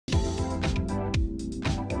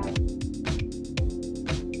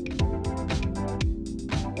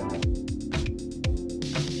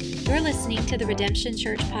You're listening to the Redemption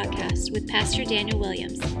Church podcast with Pastor Daniel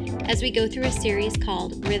Williams as we go through a series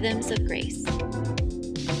called Rhythms of Grace.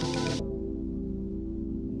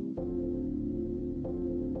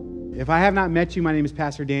 If I have not met you, my name is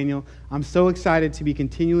Pastor Daniel. I'm so excited to be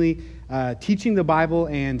continually teaching the Bible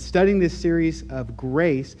and studying this series of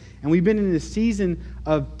grace. And we've been in this season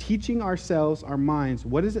of teaching ourselves, our minds,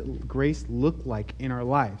 what does grace look like in our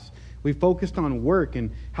lives? We focused on work and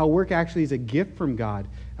how work actually is a gift from God.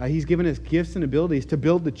 He's given us gifts and abilities to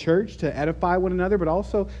build the church, to edify one another, but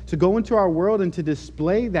also to go into our world and to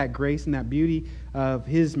display that grace and that beauty of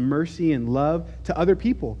His mercy and love to other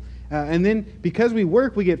people. And then because we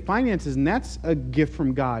work, we get finances, and that's a gift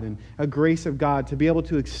from God and a grace of God to be able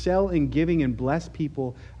to excel in giving and bless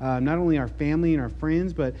people, not only our family and our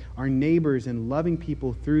friends, but our neighbors, and loving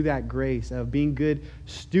people through that grace of being good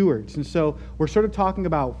stewards. And so we're sort of talking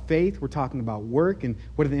about faith, we're talking about work, and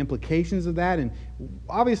what are the implications of that. And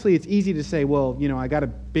obviously it's easy to say, well, you know, I got a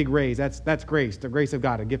big raise, that's grace, the grace of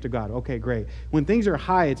God, a gift of God. Okay, great. When things are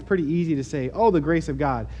high, it's pretty easy to say, oh, the grace of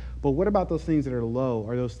God. But what about those things that are low,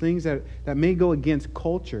 or those things that may go against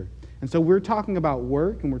culture? And so we're talking about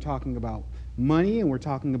work, and we're talking about money, and we're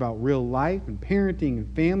talking about real life and parenting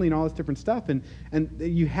and family and all this different stuff. And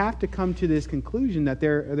you have to come to this conclusion that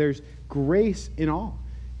there's grace in all.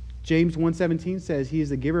 James 1:17 says He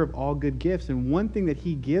is the giver of all good gifts. And one thing that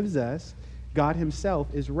He gives us, God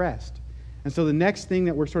Himself, is rest. And so the next thing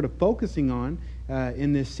that we're sort of focusing on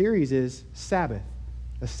in this series is Sabbath,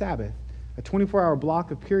 a Sabbath. A 24-hour block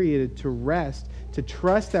of period to rest, to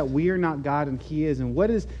trust that we are not God and He is. And what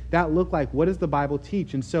does that look like? What does the Bible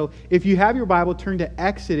teach? And so if you have your Bible, turn to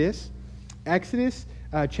Exodus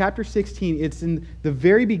chapter 16. It's in the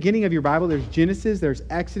very beginning of your Bible. There's Genesis, there's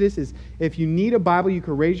Exodus. If you need a Bible, you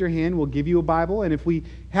can raise your hand. We'll give you a Bible. And if we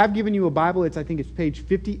have given you a Bible, I think it's page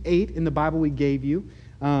 58 in the Bible we gave you.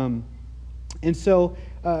 And so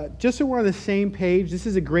just so we're on the same page, this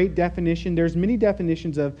is a great definition. There's many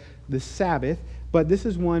definitions of the Sabbath, but this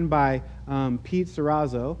is one by Pete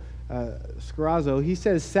Scarazzo. He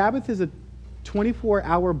says, Sabbath is a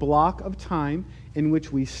 24-hour block of time in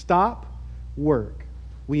which we stop work,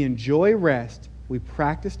 we enjoy rest, we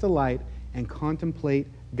practice delight, and contemplate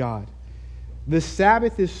God. The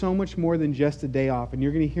Sabbath is so much more than just a day off, and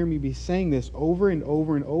you're going to hear me be saying this over and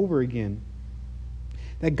over and over again,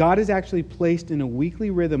 that God has actually placed in a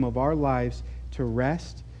weekly rhythm of our lives to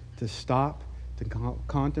rest, to stop, to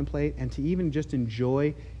contemplate, and to even just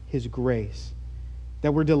enjoy His grace.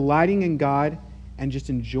 That we're delighting in God and just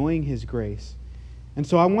enjoying His grace. And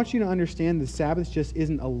so I want you to understand the Sabbath just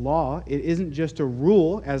isn't a law. It isn't just a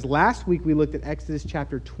rule. As last week we looked at Exodus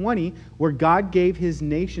chapter 20, where God gave His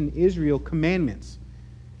nation Israel commandments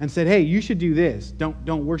and said, hey, you should do this.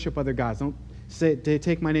 Don't worship other gods. Don't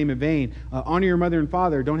take my name in vain. Honor your mother and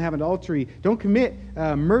father. Don't have adultery. Don't commit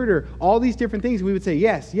murder. All these different things. We would say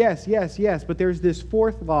yes, yes, yes, yes. But there's this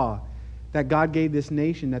fourth law that God gave this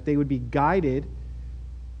nation, that they would be guided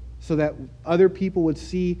so that other people would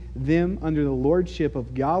see them under the lordship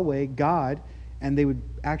of Yahweh, God, and they would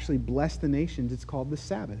actually bless the nations. It's called the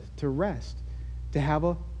Sabbath, to rest, to have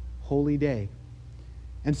a holy day.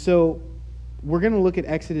 And so we're going to look at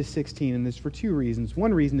Exodus 16, and this for two reasons.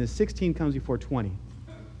 One reason is 16 comes before 20.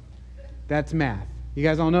 That's math. You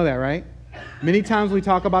guys all know that, right? Many times we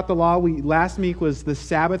talk about the law. Last week was the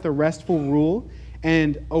Sabbath, a restful rule.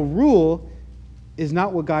 And a rule is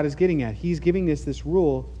not what God is getting at. He's giving us this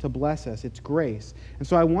rule to bless us. It's grace. And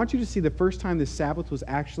so I want you to see the first time the Sabbath was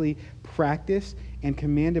actually practiced and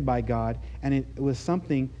commanded by God, and it was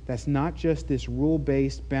something that's not just this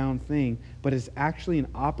rule-based bound thing, but it's actually an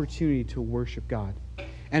opportunity to worship God.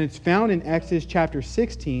 And it's found in Exodus chapter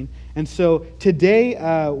 16. And so today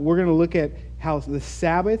we're going to look at how the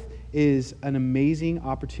Sabbath is an amazing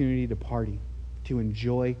opportunity to party, to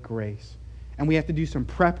enjoy grace. And we have to do some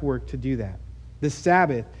prep work to do that. The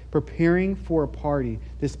Sabbath, preparing for a party,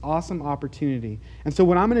 this awesome opportunity. And so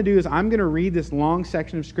what I'm going to do is I'm going to read this long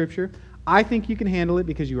section of Scripture. I think you can handle it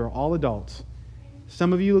because you are all adults.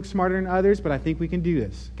 Some of you look smarter than others, but I think we can do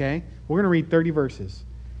this, okay? We're going to read 30 verses.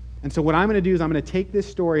 And so what I'm going to do is I'm going to take this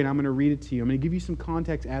story and I'm going to read it to you. I'm going to give you some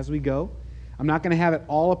context as we go. I'm not going to have it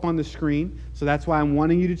all up on the screen, so that's why I'm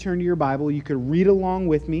wanting you to turn to your Bible. You could read along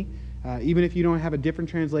with me. Even if you don't have a different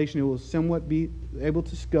translation, it will somewhat be able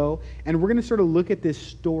to go. And we're going to sort of look at this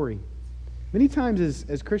story. Many times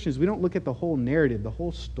as Christians, we don't look at the whole narrative, the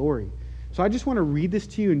whole story. So I just want to read this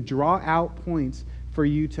to you and draw out points for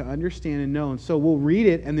you to understand and know. And so we'll read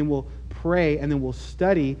it, and then we'll pray, and then we'll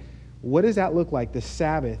study what does that look like, the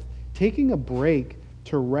Sabbath, taking a break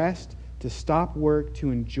to rest to stop work,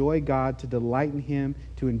 to enjoy God, to delight in Him,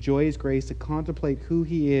 to enjoy His grace, to contemplate who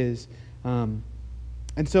He is. And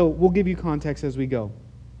so we'll give you context as we go.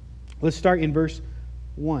 Let's start in verse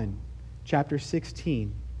 1, chapter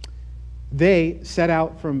 16. They set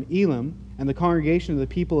out from Elim, and the congregation of the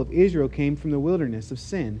people of Israel came from the wilderness of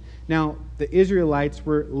Sin. Now, the Israelites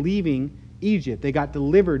were leaving Egypt. They got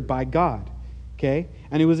delivered by God. Okay?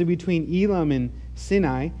 And it was between Elim and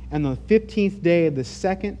Sinai, and the 15th day of the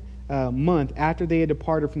second month after they had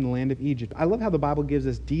departed from the land of Egypt. I love how the Bible gives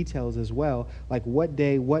us details as well, like what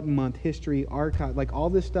day, what month, history, archive, like all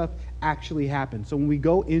this stuff actually happened. So when we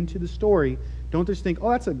go into the story, don't just think,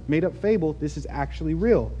 oh, that's a made-up fable. This is actually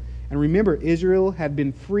real. And remember, Israel had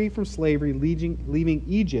been free from slavery, leaving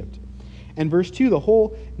Egypt. And verse 2, the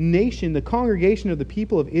whole nation, the congregation of the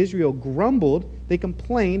people of Israel grumbled. They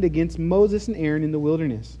complained against Moses and Aaron in the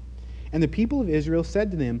wilderness. And the people of Israel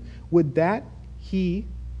said to them, would that we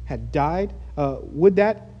had died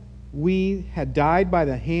by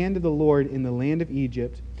the hand of the Lord in the land of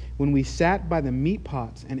Egypt, when we sat by the meat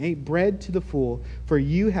pots and ate bread to the full, for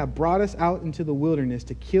you have brought us out into the wilderness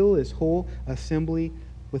to kill this whole assembly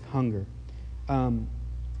with hunger.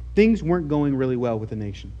 Things weren't going really well with the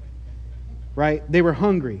nation, right? They were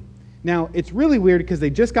hungry. Now, it's really weird because they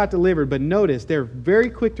just got delivered, but notice they're very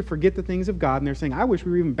quick to forget the things of God, and they're saying, I wish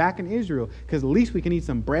we were even back in Israel, because at least we can eat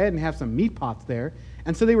some bread and have some meat pots there.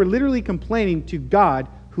 And so they were literally complaining to God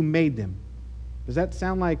who made them. Does that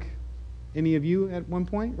sound like any of you at one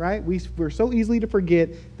point, right? We're so easily to forget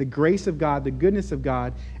the grace of God, the goodness of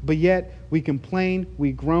God, but yet we complain,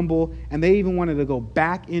 we grumble, and they even wanted to go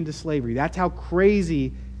back into slavery. That's how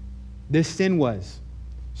crazy this sin was.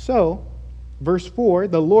 So, verse 4,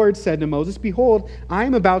 the Lord said to Moses, behold, I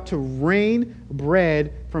am about to rain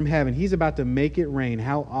bread from heaven. He's about to make it rain.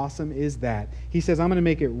 How awesome is that? He says, I'm going to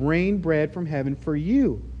make it rain bread from heaven for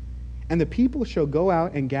you. And the people shall go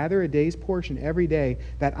out and gather a day's portion every day,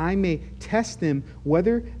 that I may test them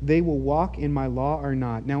whether they will walk in my law or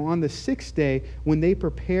not. Now on the sixth day, when they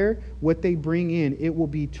prepare what they bring in, it will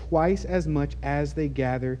be twice as much as they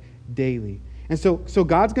gather daily. And so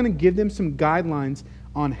God's going to give them some guidelines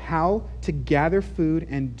on how to gather food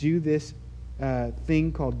and do this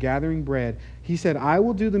thing called gathering bread. He said, I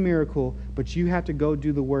will do the miracle, but you have to go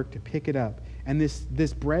do the work to pick it up. And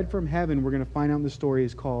this bread from heaven, we're going to find out in the story,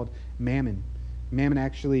 is called mammon. Mammon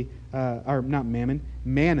actually, or not mammon,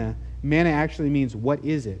 manna. Manna actually means, what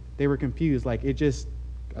is it? They were confused, like it just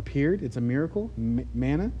appeared, it's a miracle,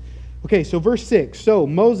 manna. Okay, so verse 6, so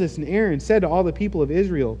Moses and Aaron said to all the people of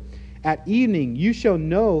Israel, at evening you shall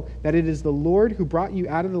know that it is the Lord who brought you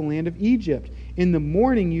out of the land of Egypt. In the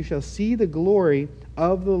morning you shall see the glory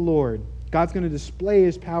of the Lord. God's going to display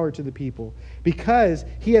His power to the people, because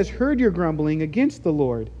He has heard your grumbling against the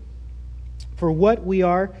Lord. For what we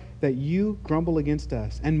are that you grumble against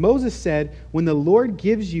us? And Moses said, when the Lord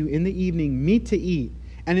gives you in the evening meat to eat,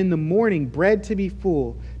 and in the morning bread to be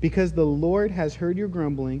full, because the Lord has heard your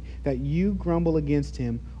grumbling, that you grumble against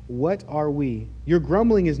Him, what are we? Your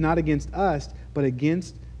grumbling is not against us, but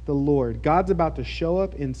against the Lord. God's about to show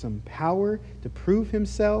up in some power to prove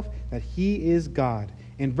Himself that He is God.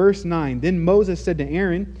 In verse 9, then Moses said to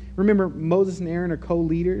Aaron, remember Moses and Aaron are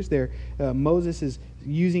co-leaders. Moses is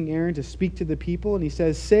using Aaron to speak to the people, and he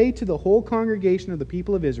says, say to the whole congregation of the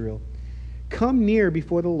people of Israel, come near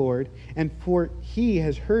before the Lord, and for He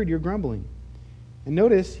has heard your grumbling. And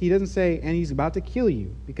notice, he doesn't say, and He's about to kill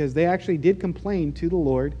you, because they actually did complain to the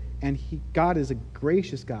Lord, and God is a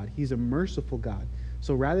gracious God. He's a merciful God.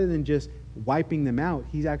 So rather than just wiping them out,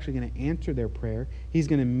 He's actually going to answer their prayer. He's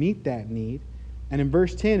going to meet that need. And in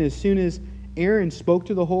verse 10, as soon as Aaron spoke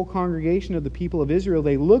to the whole congregation of the people of Israel,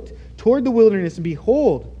 they looked toward the wilderness, and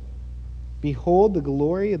behold, the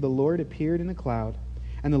glory of the Lord appeared in a cloud.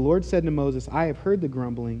 And the Lord said to Moses, I have heard the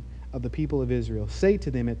grumbling of the people of Israel. Say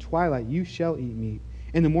to them, at twilight you shall eat meat.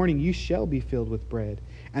 In the morning you shall be filled with bread.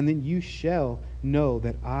 And then you shall know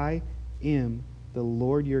that I am the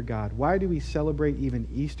Lord your God. Why do we celebrate even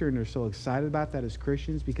Easter and are so excited about that as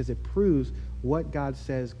Christians? Because it proves what God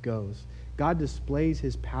says goes. God displays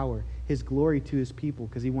His power, His glory to His people,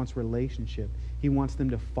 because He wants relationship. He wants them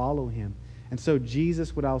to follow Him. And so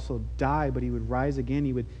Jesus would also die, but He would rise again.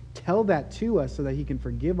 He would tell that to us so that He can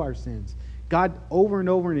forgive our sins. God, over and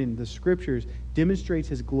over in the Scriptures, demonstrates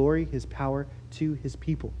His glory, His power to His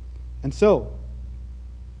people. And so,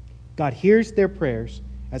 God hears their prayers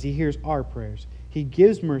as He hears our prayers. He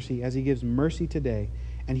gives mercy as He gives mercy today,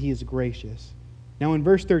 and He is gracious. Now in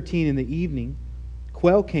verse 13, in the evening,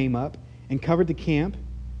 quail came up and covered the camp.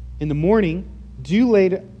 In the morning, dew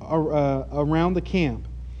laid around the camp.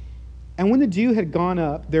 And when the dew had gone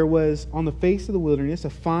up, there was on the face of the wilderness a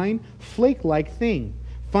fine flake-like thing,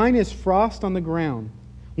 fine as frost on the ground.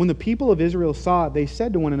 When the people of Israel saw it, they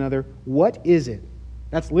said to one another, "What is it?"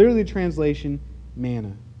 That's literally the translation,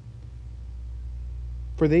 manna.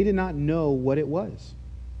 For they did not know what it was.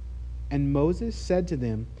 And Moses said to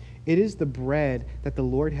them, "It is the bread that the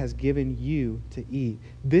Lord has given you to eat.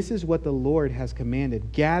 This is what the Lord has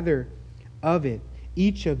commanded. Gather of it,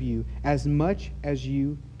 each of you, as much as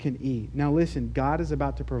you can eat." Now listen, God is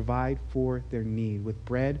about to provide for their need with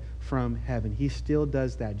bread from heaven. He still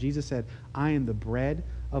does that. Jesus said, "I am the bread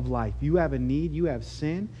of life." You have a need, you have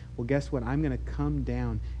sin. Well, guess what? I'm going to come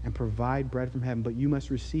down and provide bread from heaven, but you must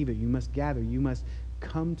receive it. You must gather. You must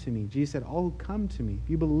come to me. Jesus said, "All who come to me, if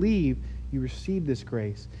you believe, you receive this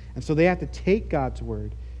grace." And so they have to take God's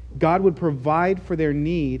word. God would provide for their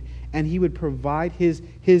need, and he would provide his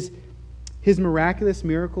miraculous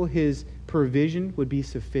miracle, his provision would be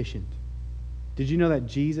sufficient. Did you know that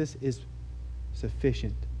Jesus is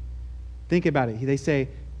sufficient? Think about it. They say,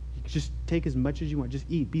 just take as much as you want. Just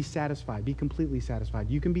eat. Be satisfied. Be completely satisfied.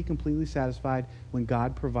 You can be completely satisfied when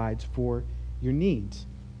God provides for your needs.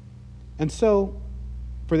 And so,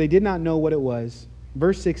 for they did not know what it was.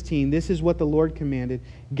 Verse 16, this is what the Lord commanded.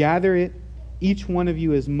 Gather it, each one of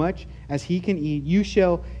you, as much as he can eat. You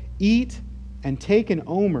shall eat and take an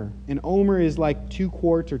omer. An omer is like 2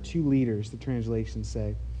 quarts or 2 liters, the translations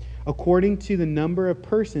say, according to the number of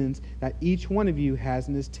persons that each one of you has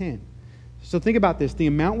in his tent. So think about this. The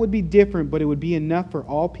amount would be different, but it would be enough for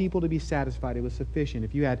all people to be satisfied. It was sufficient.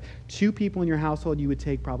 If you had 2 people in your household, you would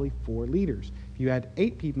take probably 4 liters. If you had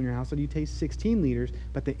 8 people in your household, you'd take 16 liters.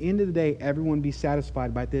 But at the end of the day, everyone would be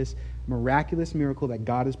satisfied by this miraculous miracle that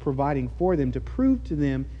God is providing for them to prove to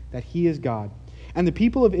them that he is God. And the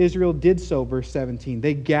people of Israel did so, verse 17.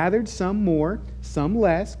 They gathered some more, some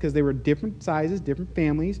less, because they were different sizes, different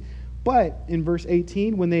families. But in verse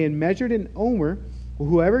 18, when they had measured an omer,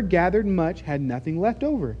 whoever gathered much had nothing left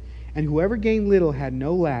over, and whoever gained little had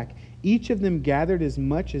no lack. Each of them gathered as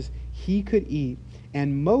much as he could eat.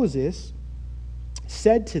 And Moses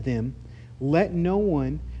said to them, "Let no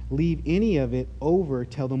one leave any of it over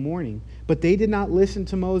till the morning." But they did not listen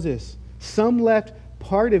to Moses. Some left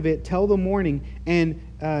part of it till the morning, and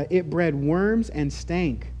it bred worms and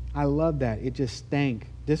stank. I love that. It just stank.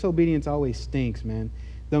 Disobedience always stinks, man.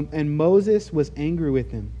 And Moses was angry with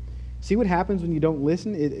him. See what happens when you don't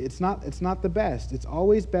listen? It's not the best. It's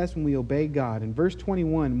always best when we obey God. In verse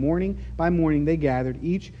 21, morning by morning they gathered,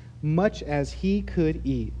 each much as he could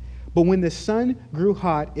eat. But when the sun grew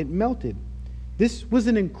hot, it melted. This was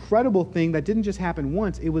an incredible thing that didn't just happen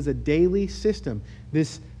once. It was a daily system.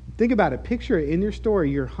 Think about it. Picture it in your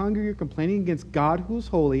story. You're hungry. You're complaining against God who is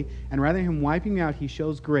holy. And rather than him wiping you out, he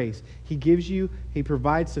shows grace. He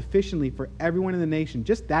provides sufficiently for everyone in the nation.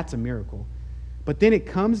 Just that's a miracle. But then it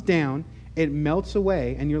comes down, it melts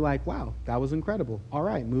away, and you're like, wow, that was incredible. All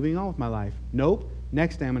right, moving on with my life. Nope,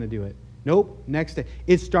 next day I'm going to do it. Nope, next day.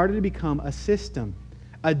 It started to become a system,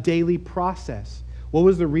 a daily process. What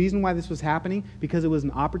was the reason why this was happening? Because it was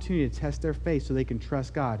an opportunity to test their faith so they can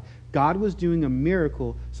trust God. God was doing a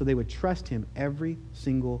miracle so they would trust him every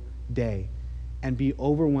single day and be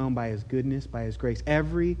overwhelmed by his goodness, by his grace,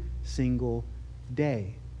 every single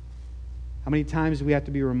day. How many times do we have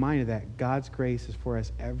to be reminded that God's grace is for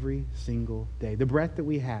us every single day? The breath that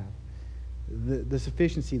we have, the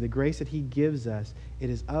sufficiency, the grace that he gives us, it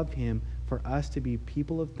is of him for us to be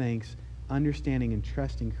people of thanks, understanding and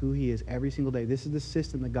trusting who he is every single day. This is the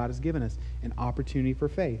system that God has given us, an opportunity for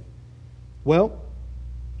faith. Well,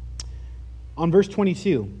 on verse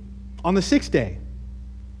 22, on the 6th day,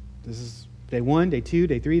 this is day 1, day 2,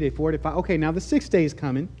 day 3, day 4, day 5. Okay, now the 6th day is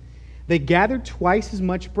coming. They gathered twice as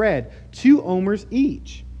much bread, 2 omers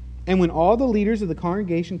each. And when all the leaders of the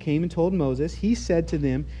congregation came and told Moses, he said to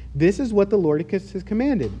them, "This is what the Lord has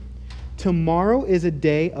commanded. Tomorrow is a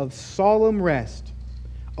day of solemn rest,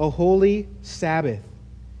 a holy Sabbath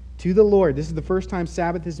to the Lord." This is the first time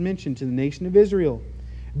Sabbath is mentioned to the nation of Israel.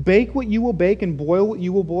 "Bake what you will bake and boil what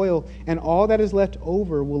you will boil, and all that is left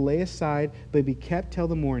over will lay aside, but be kept till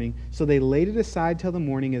the morning." So they laid it aside till the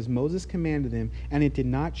morning as Moses commanded them, and it did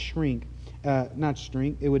not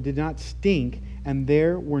it did not stink, and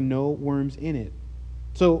there were no worms in it.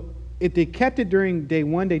 So if they kept it during day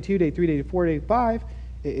 1, day 2, day 3, day 4, day 5,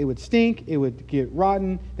 it would stink, it would get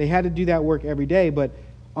rotten. They had to do that work every day, but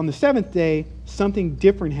on the 7th day, something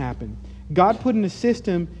different happened. God put in a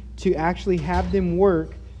system to actually have them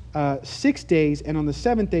work 6 days, and on the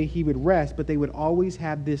 7th day he would rest, but they would always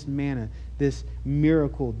have this manna, this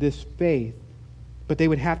miracle, this faith. But they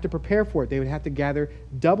would have to prepare for it. They would have to gather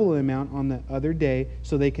double the amount on the other day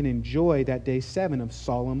so they can enjoy that day 7 of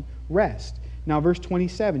solemn rest. Now, verse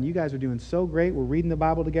 27, you guys are doing so great. We're reading the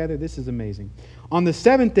Bible together. This is amazing. On the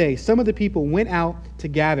seventh day, some of the people went out to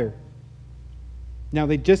gather. Now,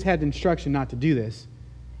 they just had instruction not to do this,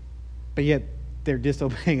 but yet they're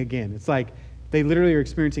disobeying again. It's like they literally are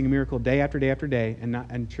experiencing a miracle day after day after day,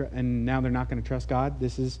 and now they're not going to trust God.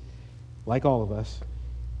 This is like all of us.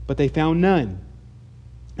 But they found none.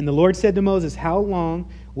 And the Lord said to Moses, how long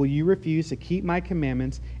will you refuse to keep my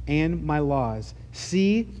commandments and my laws?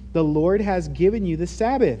 See, the Lord has given you the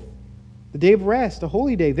Sabbath, the day of rest, a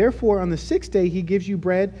holy day. Therefore, on the sixth day, he gives you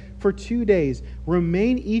bread for 2 days.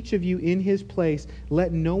 Remain each of you in his place.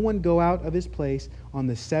 Let no one go out of his place on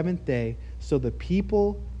the seventh day. So the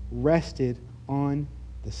people rested on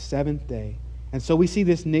the seventh day. And so we see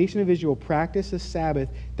this nation of Israel practice a Sabbath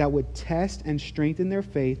that would test and strengthen their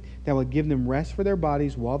faith, that would give them rest for their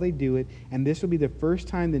bodies while they do it. And this would be the first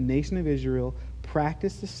time the nation of Israel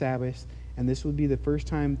practiced the Sabbath, and this would be the first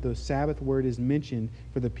time the Sabbath word is mentioned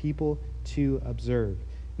for the people to observe.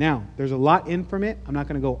 Now, there's a lot in from it. I'm not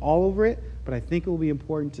going to go all over it, but I think it will be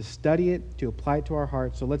important to study it, to apply it to our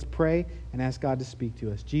hearts. So let's pray and ask God to speak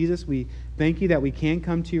to us. Jesus, we thank you that we can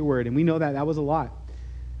come to your word, and we know that was a lot.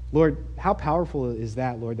 Lord, how powerful is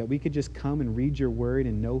that, Lord, that we could just come and read your word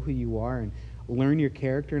and know who you are and learn your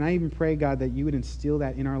character. And I even pray, God, that you would instill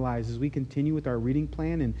that in our lives as we continue with our reading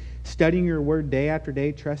plan and studying your word day after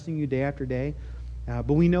day, trusting you day after day.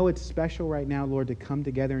 But we know it's special right now, Lord, to come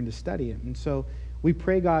together and to study it. And so we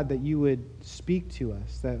pray, God, that you would speak to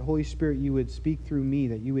us, that Holy Spirit, you would speak through me,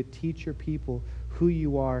 that you would teach your people who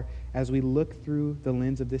you are as we look through the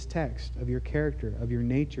lens of this text, of your character, of your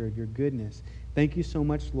nature, of your goodness. Thank you so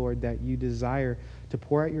much, Lord, that you desire to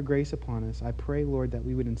pour out your grace upon us. I pray, Lord, that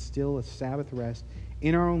we would instill a Sabbath rest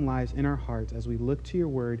in our own lives, in our hearts, as we look to your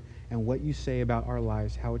word and what you say about our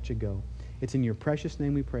lives, how it should go. It's in your precious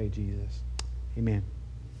name we pray, Jesus. Amen.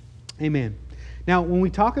 Amen. Now, when we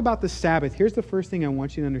talk about the Sabbath, here's the first thing I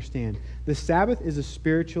want you to understand. The Sabbath is a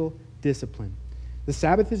spiritual discipline. The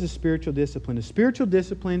Sabbath is a spiritual discipline. A spiritual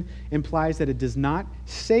discipline implies that it does not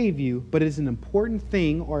save you, but it is an important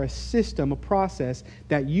thing or a system, a process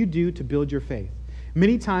that you do to build your faith.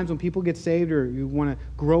 Many times when people get saved or you want to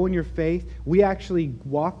grow in your faith, we actually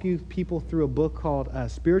walk you people through a book called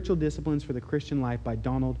Spiritual Disciplines for the Christian Life by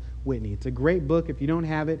Donald Whitney. It's a great book. If you don't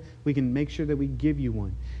have it, we can make sure that we give you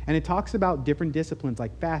one. And it talks about different disciplines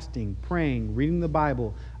like fasting, praying, reading the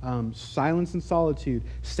Bible, silence and solitude.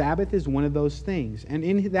 Sabbath is one of those things. And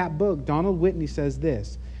in that book, Donald Whitney says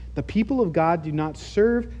this: the people of God do not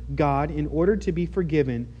serve God in order to be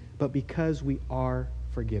forgiven, but because we are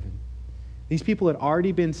forgiven. These people had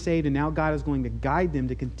already been saved, and now God is going to guide them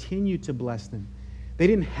to continue to bless them. They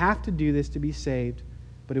didn't have to do this to be saved,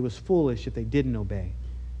 but it was foolish if they didn't obey,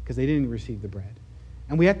 because they didn't receive the bread.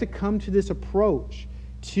 And we have to come to this approach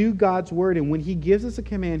to God's word, and when he gives us a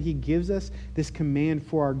command, he gives us this command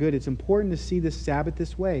for our good. It's important to see this Sabbath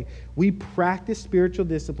this way. We practice spiritual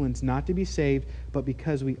disciplines not to be saved, but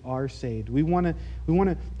because we are saved. We want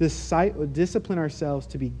to discipline ourselves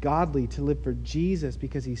to be godly, to live for Jesus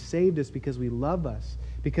because he saved us, because we love us,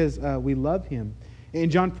 because we love him.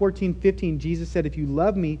 In John 14:15, Jesus said, if you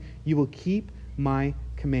love me, you will keep my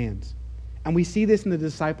commands. And we see this in the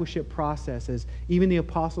discipleship process as even the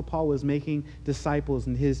Apostle Paul was making disciples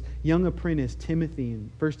and his young apprentice Timothy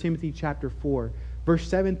in 1 Timothy chapter 4. Verse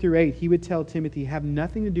 7 through 8, he would tell Timothy, have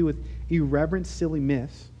nothing to do with irreverent, silly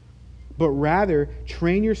myths, but rather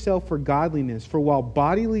train yourself for godliness. For while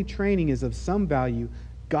bodily training is of some value,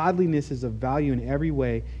 godliness is of value in every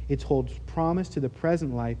way. It holds promise to the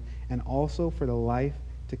present life and also for the life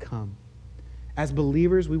to come. As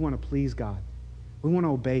believers, we want to please God. We want to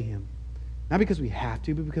obey him. Not because we have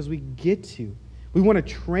to, but because we get to. We want to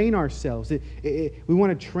train ourselves. We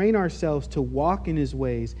want to train ourselves to walk in his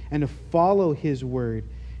ways and to follow his word.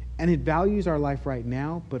 And it values our life right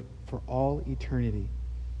now, but for all eternity.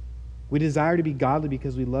 We desire to be godly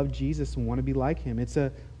because we love Jesus and want to be like him. It's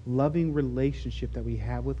a loving relationship that we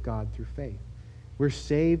have with God through faith. We're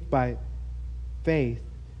saved by faith.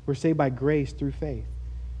 We're saved by grace through faith.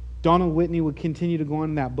 Donald Whitney would continue to go on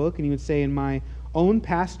in that book, and he would say, in my own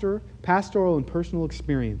pastoral and personal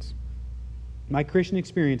experience, my Christian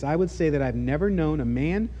experience, I would say that I've never known a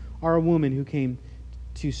man or a woman who came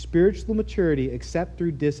to spiritual maturity except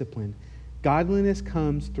through discipline. Godliness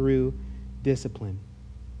comes through discipline.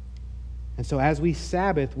 And so as we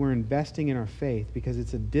Sabbath, we're investing in our faith because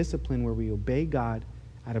it's a discipline where we obey God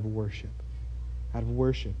out of worship. Out of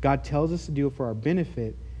worship. God tells us to do it for our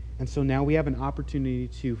benefit, and so now we have an opportunity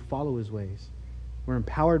to follow his ways. We're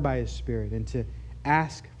empowered by his Spirit and to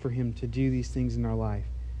ask for him to do these things in our life.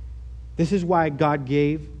 This is why God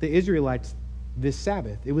gave the Israelites this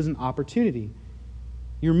Sabbath. It was an opportunity.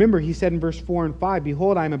 You remember, he said in verse 4 and 5,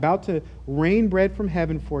 "Behold, I am about to rain bread from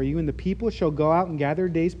heaven for you, and the people shall go out and gather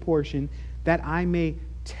a day's portion, that I may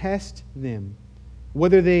test them,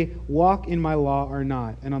 whether they walk in my law or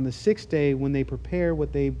not. And on the sixth day, when they prepare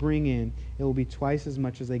what they bring in, it will be twice as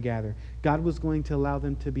much as they gather." God was going to allow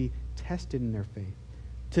them to be tested in their faith,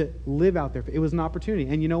 to live out their faith. It was an opportunity.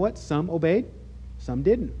 And you know what? Some obeyed, some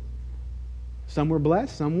didn't. Some were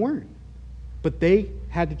blessed, some weren't. But they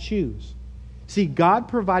had to choose. See, God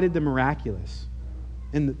provided the miraculous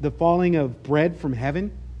in the falling of bread from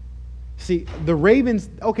heaven. See, the ravens,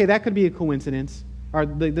 okay, that could be a coincidence. Or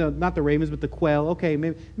not the ravens, but the quail. Okay,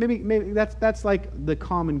 maybe that's like the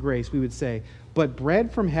common grace, we would say. But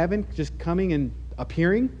bread from heaven just coming and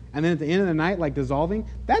appearing, and then at the end of the night, like dissolving,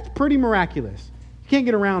 that's pretty miraculous. You can't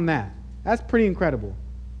get around that. That's pretty incredible.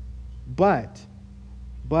 But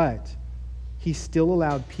he still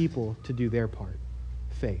allowed people to do their part,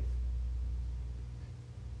 faith.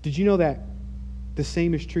 Did you know that the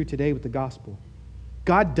same is true today with the gospel?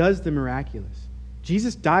 God does the miraculous.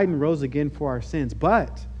 Jesus died and rose again for our sins,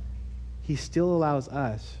 but he still allows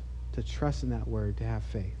us to trust in that word, to have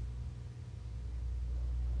faith.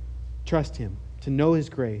 Trust him, to know his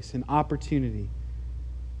grace, an opportunity.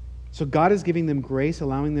 So God is giving them grace,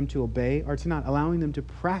 allowing them to obey, or to not, allowing them to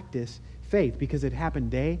practice faith, because it happened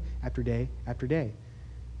day after day after day.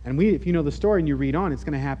 And if you know the story and you read on, it's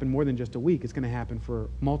going to happen more than just a week. It's going to happen for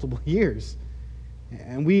multiple years.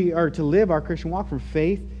 And we are to live our Christian walk from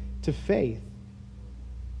faith to faith.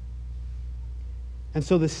 And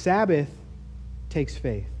so the Sabbath takes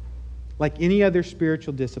faith, like any other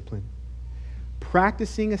spiritual discipline.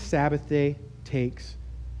 Practicing a Sabbath day takes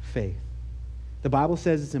faith. The Bible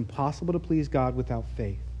says it's impossible to please God without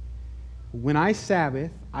faith. When I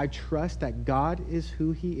Sabbath, I trust that God is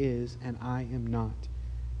who he is and I am not.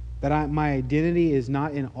 That my identity is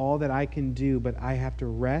not in all that I can do, but I have to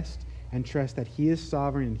rest and trust that he is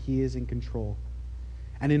sovereign and he is in control.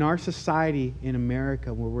 And in our society in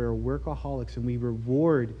America, where we're workaholics and we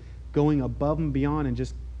reward going above and beyond and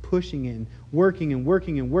just pushing it and working and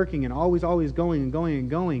working and working and always going and going and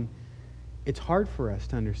going, it's hard for us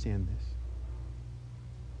to understand this.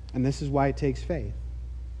 And this is why it takes faith.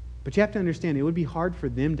 But you have to understand, it would be hard for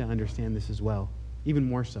them to understand this as well, even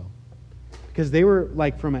more so. Because they were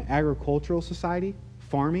like from an agricultural society,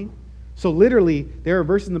 farming. So literally, there are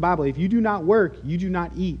verses in the Bible, if you do not work, you do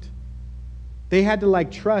not eat. They had to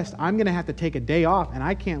like trust, I'm going to have to take a day off, and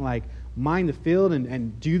I can't like mine the field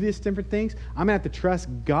and do these different things. I'm going to have to trust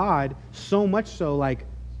God so much so like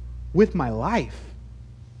with my life.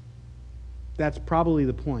 That's probably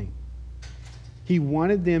the point. He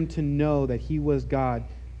wanted them to know that he was God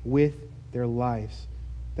with their lives.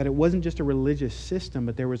 That it wasn't just a religious system,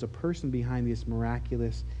 but there was a person behind this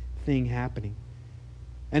miraculous thing happening.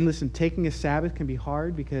 And listen, taking a Sabbath can be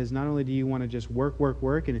hard because not only do you want to just work,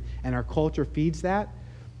 and our culture feeds that,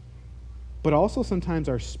 but also sometimes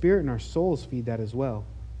our spirit and our souls feed that as well.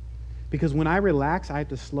 Because when I relax, I have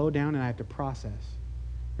to slow down and I have to process.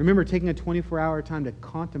 Remember, taking a 24-hour time to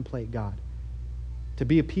contemplate God, to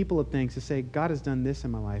be a people of things, to say, God has done this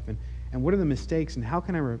in my life, and what are the mistakes, and how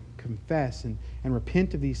can I confess and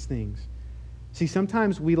repent of these things? See,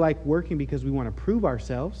 sometimes we like working because we want to prove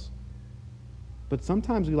ourselves, but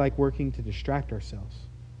sometimes we like working to distract ourselves.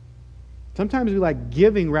 Sometimes we like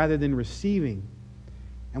giving rather than receiving.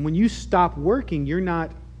 And when you stop working, you're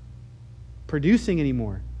not producing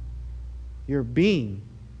anymore. You're being.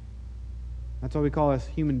 That's why we call us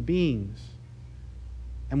human beings.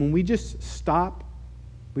 And when we just stop,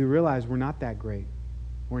 we realize we're not that great.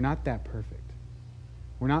 We're not that perfect.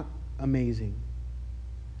 We're not amazing.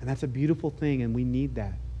 And that's a beautiful thing, and we need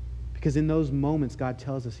that. Because in those moments, God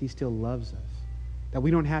tells us he still loves us. That we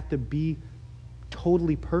don't have to be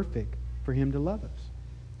totally perfect for him to love us.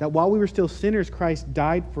 That while we were still sinners, Christ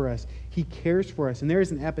died for us. He cares for us. And there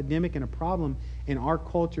is an epidemic and a problem in our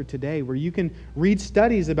culture today where you can read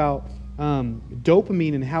studies about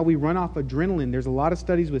dopamine and how we run off adrenaline. There's a lot of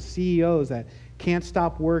studies with CEOs that can't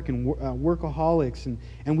stop work and workaholics.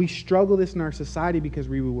 And we struggle this in our society because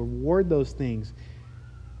we reward those things.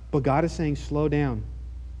 But God is saying, slow down.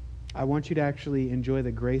 I want you to actually enjoy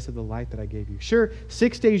the grace of the life that I gave you. Sure,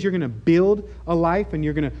 6 days you're going to build a life and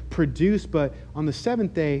you're going to produce, but on the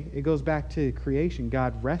seventh day, it goes back to creation.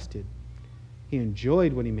 God rested. He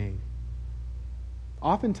enjoyed what he made.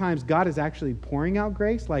 Oftentimes, God is actually pouring out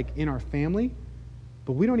grace, like in our family,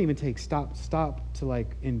 but we don't even take stop to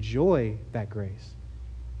like enjoy that grace.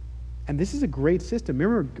 And this is a great system.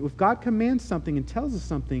 Remember, if God commands something and tells us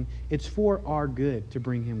something, it's for our good to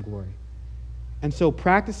bring him glory. And so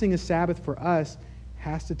practicing a Sabbath for us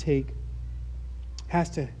has to take has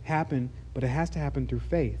to happen, but it has to happen through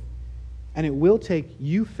faith. And it will take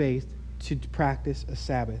you faith to practice a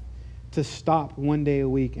Sabbath, to stop one day a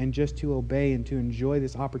week and just to obey and to enjoy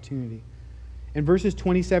this opportunity. In verses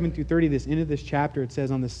 27 through 30, this end of this chapter, it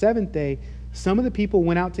says, on the seventh day, some of the people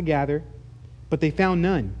went out to gather, but they found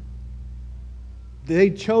none. They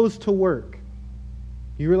chose to work.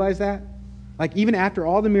 You realize that? Like, even after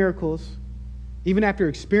all the miracles, even after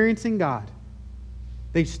experiencing God,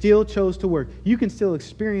 they still chose to work. You can still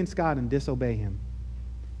experience God and disobey Him.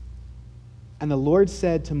 And the Lord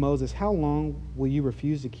said to Moses, how long will you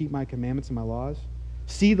refuse to keep my commandments and my laws?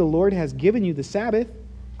 See, the Lord has given you the Sabbath.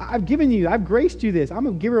 I've graced you this. I'm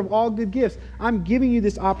a giver of all good gifts. I'm giving you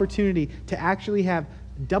this opportunity to actually have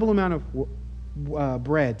double amount of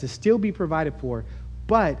bread, to still be provided for,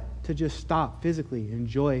 but to just stop physically,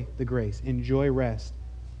 enjoy the grace, enjoy rest.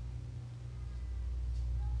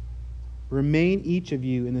 Remain each of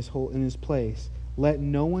you in this place. Let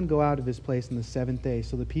no one go out of his place on the seventh day.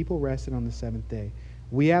 So the people rested on the seventh day.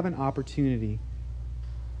 We have an opportunity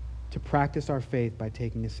to practice our faith by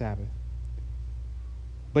taking a Sabbath.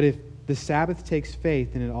 But if the Sabbath takes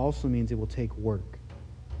faith, then it also means it will take work.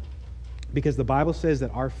 Because the Bible says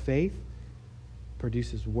that our faith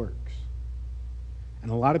produces works.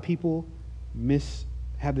 And a lot of people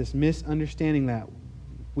have this misunderstanding that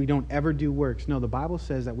we don't ever do works. No, the Bible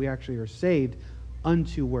says that we actually are saved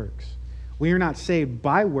unto works. We are not saved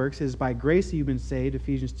by works. It is by grace that you've been saved,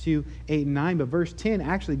 Ephesians 2, 8, and 9. But verse 10,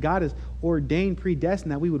 actually God has ordained,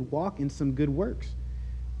 predestined that we would walk in some good works.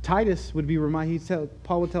 Titus would be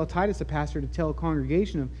Paul would tell Titus, a pastor, to tell a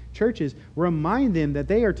congregation of churches, remind them that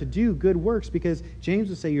they are to do good works, because James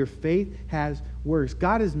would say your faith has works.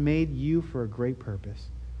 God has made you for a great purpose.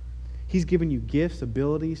 He's given you gifts,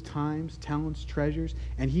 abilities, times, talents, treasures,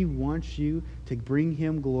 and He wants you to bring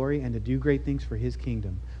Him glory and to do great things for His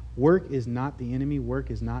kingdom. Work is not the enemy. Work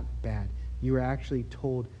is not bad. You are actually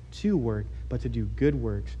told to work, but to do good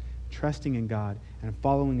works, trusting in God and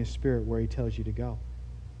following His Spirit where He tells you to go.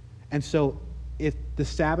 And so if the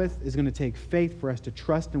Sabbath is going to take faith for us to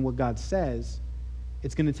trust in what God says,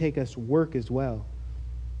 it's going to take us work as well,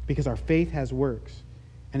 because our faith has works.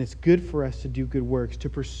 And it's good for us to do good works, to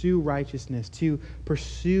pursue righteousness, to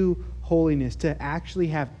pursue holiness, to actually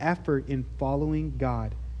have effort in following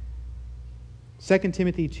God. 2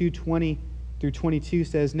 Timothy 2:20 through 22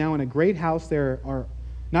 says, now in a great house there are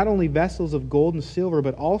not only vessels of gold and silver,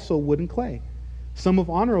 but also wood and clay, some of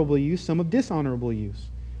honorable use, some of dishonorable use.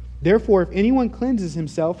 Therefore, if anyone cleanses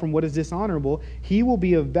himself from what is dishonorable, he will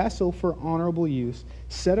be a vessel for honorable use,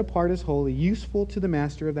 set apart as holy, useful to the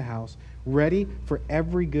master of the house, ready for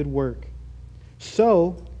every good work.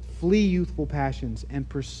 So, flee youthful passions and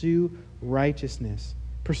pursue righteousness.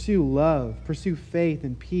 Pursue love, pursue faith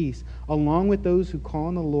and peace, along with those who call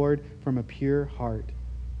on the Lord from a pure heart.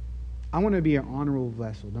 I want to be an honorable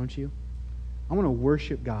vessel, don't you? I want to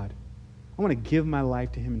worship God. I want to give my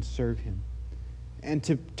life to Him and serve Him. And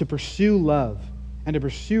to pursue love, and to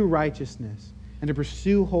pursue righteousness, and to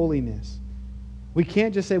pursue holiness. We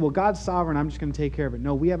can't just say, well, God's sovereign, I'm just going to take care of it.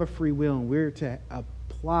 No, we have a free will, and we're to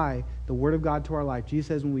apply the Word of God to our life. Jesus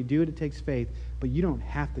says when we do it, it takes faith, but you don't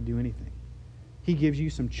have to do anything. He gives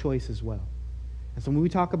you some choice as well. And so when we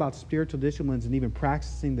talk about spiritual disciplines and even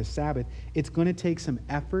practicing the Sabbath, it's going to take some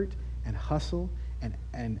effort and hustle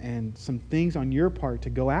and some things on your part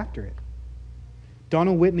to go after it.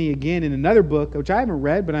 Donald Whitney, again, in another book, which I haven't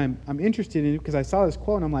read, but I'm interested in it because I saw this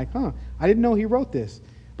quote and I'm like, I didn't know he wrote this.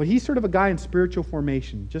 But he's sort of a guy in spiritual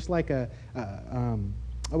formation, just like a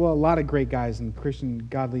lot of great guys and Christian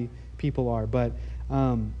godly people are. But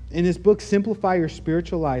in his book, Simplify Your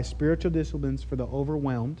Spiritual Life, Spiritual Disciplines for the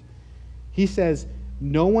Overwhelmed, he says,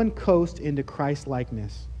 no one coasts into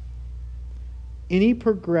Christ-likeness. Any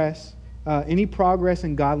progress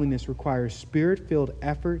in godliness requires spirit-filled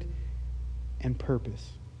effort and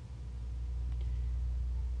purpose.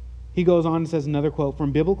 He goes on and says another quote,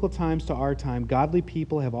 from biblical times to our time, godly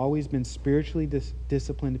people have always been spiritually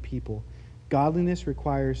disciplined people. Godliness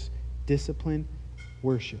requires disciplined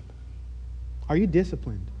worship. Are you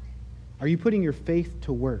disciplined? Are you putting your faith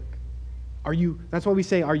to work? That's why we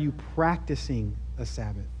say, are you practicing a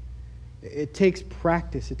Sabbath? It takes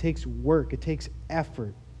practice, it takes work, it takes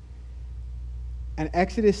effort. And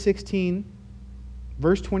Exodus 16,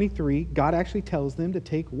 verse 23, God actually tells them to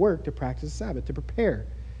take work to practice the Sabbath, to prepare.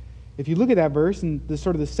 If you look at that verse and the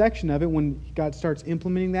section of it, when God starts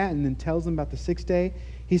implementing that and then tells them about the sixth day,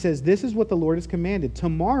 He says, this is what the Lord has commanded.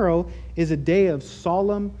 Tomorrow is a day of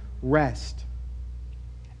solemn rest,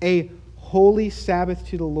 a holy Sabbath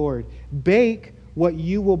to the Lord. Bake what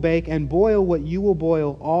you will bake and boil what you will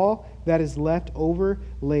boil. All that is left over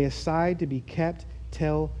lay aside to be kept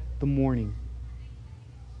till the morning.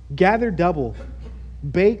 Gather double.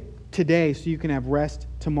 Bake today so you can have rest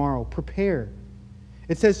tomorrow. Prepare.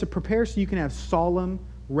 It says to prepare so you can have solemn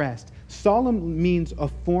rest. Solemn means a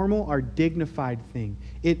formal or dignified thing.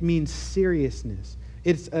 It means seriousness.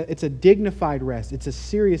 It's a dignified rest. It's a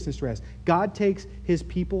seriousness rest. God takes his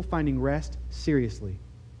people finding rest seriously.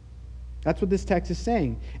 That's what this text is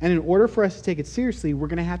saying. And in order for us to take it seriously, we're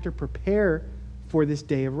going to have to prepare for this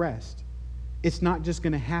day of rest. It's not just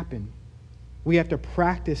going to happen. We have to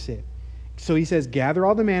practice it. So he says, gather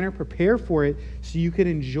all the manner, prepare for it, so you can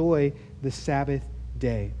enjoy the Sabbath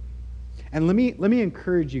day. And let me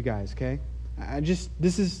encourage you guys, okay? You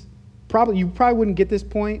probably wouldn't get this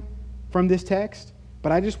point from this text,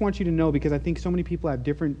 but I just want you to know, because I think so many people have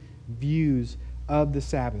different views of the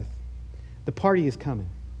Sabbath. The party is coming.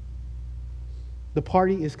 The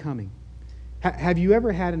party is coming. Have you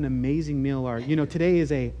ever had an amazing meal? Or, today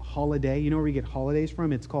is a holiday. You know where we get holidays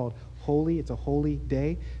from? It's called holy. It's a holy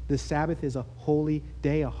day. The Sabbath is a holy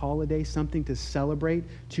day, a holiday, something to celebrate,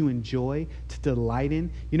 to enjoy, to delight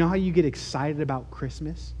in. You know how you get excited about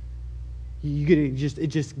Christmas? You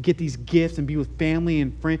get get these gifts and be with family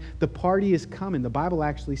and friends. The party is coming. The Bible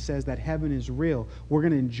actually says that heaven is real. We're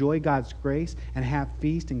going to enjoy God's grace and have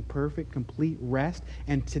feast and perfect, complete rest.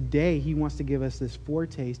 And today he wants to give us this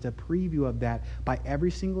foretaste, a preview of that by every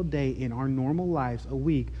single day in our normal lives, a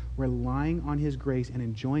week, relying on his grace and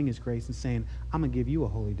enjoying his grace and saying, I'm going to give you a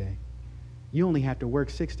holy day. You only have to work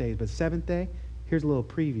 6 days, but seventh day, here's a little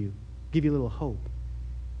preview. Give you a little hope.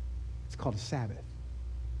 It's called a Sabbath.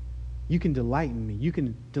 You can delight in me. You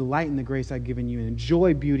can delight in the grace I've given you and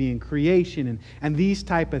enjoy beauty and creation and these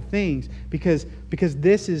type of things because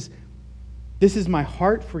this is my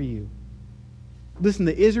heart for you. Listen,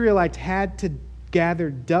 the Israelites had to gather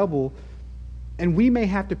double, and we may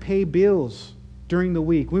have to pay bills during the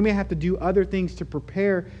week. We may have to do other things to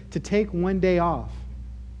prepare to take one day off.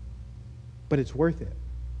 But it's worth it.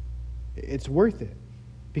 It's worth it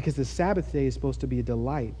because the Sabbath day is supposed to be a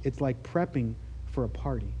delight. It's like prepping for a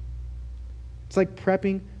party. It's like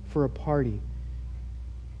prepping for a party.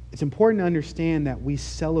 It's important to understand that we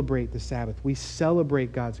celebrate the Sabbath. We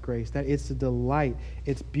celebrate God's grace, that it's a delight,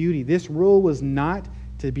 it's beauty. This rule was not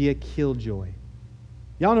to be a killjoy.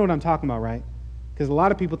 Y'all know what I'm talking about, right? Because a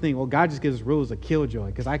lot of people think, well, God just gives us rules of killjoy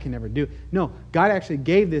because I can never do it. No, God actually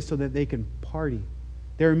gave this so that they can party.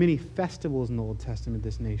 There are many festivals in the Old Testament of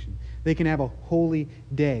this nation. They can have a holy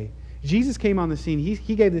day. Jesus came on the scene.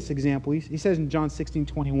 He gave this example. He says in John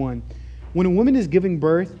 16:21, when a woman is giving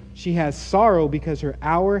birth, she has sorrow because her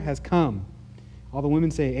hour has come. All the women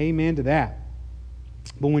say amen to that.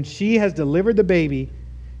 But when she has delivered the baby,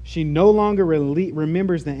 she no longer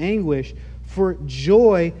remembers the anguish for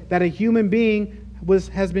joy that a human being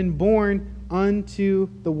has been born unto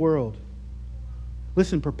the world.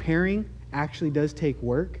 Listen, preparing actually does take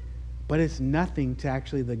work, but it's nothing to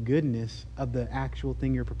actually the goodness of the actual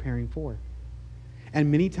thing you're preparing for. And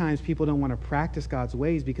many times people don't want to practice God's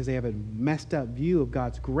ways because they have a messed up view of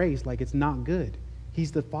God's grace, like it's not good.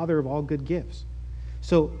 He's the Father of all good gifts.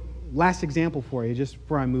 So, last example for you, just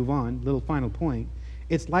before I move on, little final point.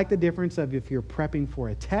 It's like the difference of if you're prepping for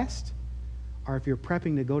a test or if you're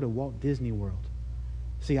prepping to go to Walt Disney World.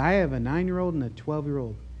 See, I have a 9-year-old and a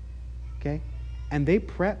 12-year-old, okay? And they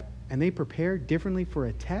prep and they prepare differently for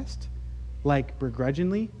a test, like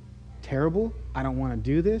begrudgingly, terrible, I don't want to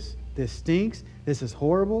do this. This stinks. This is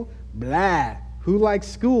horrible. Blah. Who likes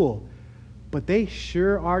school? But they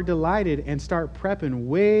sure are delighted and start prepping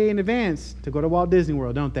way in advance to go to Walt Disney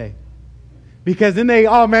World, don't they? Because then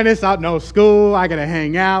oh man, it's out no school. I got to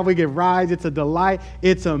hang out. We get rides. It's a delight.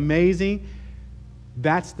 It's amazing.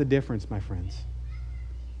 That's the difference, my friends.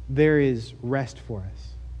 There is rest for us.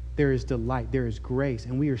 There is delight. There is grace.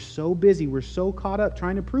 And we are so busy. We're so caught up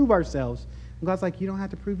trying to prove ourselves. And God's like, you don't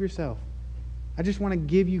have to prove yourself. I just want to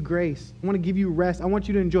give you grace. I want to give you rest. I want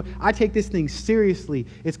you to enjoy. I take this thing seriously.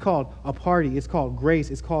 It's called a party. It's called grace.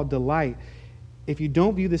 It's called delight. If you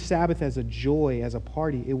don't view the Sabbath as a joy, as a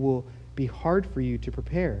party, it will be hard for you to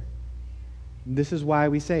prepare. This is why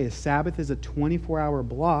we say a Sabbath is a 24-hour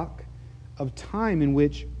block of time in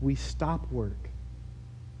which we stop work.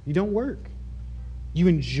 You don't work. You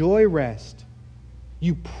enjoy rest.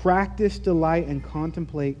 You practice delight and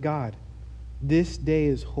contemplate God. This day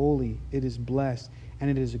is holy, it is blessed,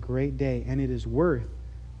 and it is a great day, and it is worth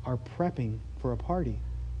our prepping for a party.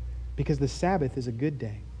 Because the Sabbath is a good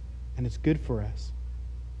day, and it's good for us.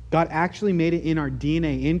 God actually made it in our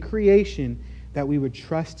DNA, in creation, that we would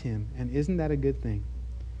trust Him, and isn't that a good thing?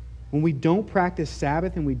 When we don't practice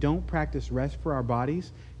Sabbath and we don't practice rest for our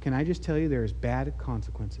bodies, can I just tell you there's bad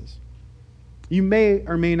consequences? You may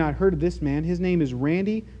or may not heard of this man. His name is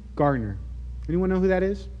Randy Gardner. Anyone know who that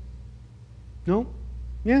is? No?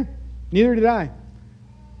 Yeah, neither did I.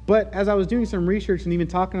 But as I was doing some research and even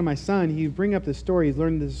talking to my son, he would bring up this story. He's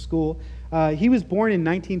learned this at school. He was born in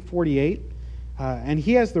 1948, and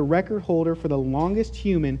he has the record holder for the longest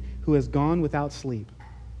human who has gone without sleep.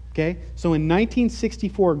 Okay? So in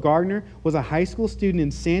 1964, Gardner was a high school student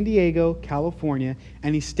in San Diego, California,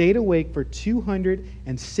 and he stayed awake for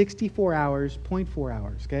 264 hours, 0.4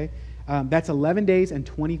 hours, okay? That's 11 days and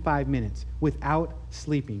 25 minutes without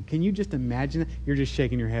sleeping. Can you just imagine that? You're just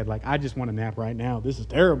shaking your head like, I just want a nap right now. This is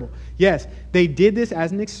terrible. Yes, they did this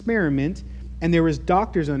as an experiment, and there was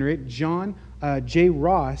doctors under it, John J.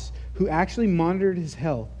 Ross, who actually monitored his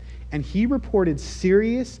health, and he reported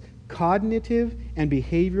serious cognitive and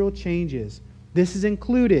behavioral changes. This has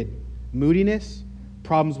included moodiness,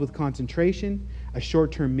 problems with concentration, a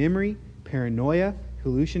short-term memory, paranoia,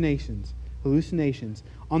 hallucinations.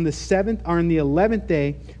 On the 11th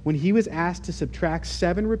day, when he was asked to subtract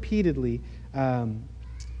 7 repeatedly,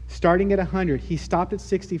 starting at 100, he stopped at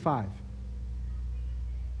 65.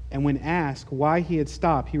 And when asked why he had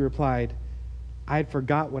stopped, he replied, I had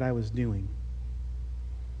forgot what I was doing.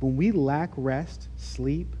 When we lack rest,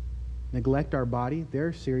 sleep, neglect our body, there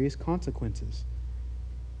are serious consequences.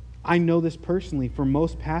 I know this personally. For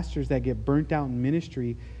most pastors that get burnt out in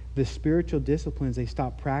ministry, the spiritual disciplines, they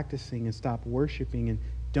stop practicing and stop worshiping and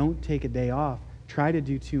don't take a day off, try to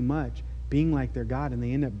do too much, being like their God, and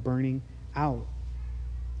they end up burning out.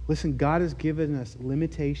 Listen, God has given us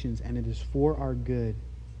limitations, and it is for our good.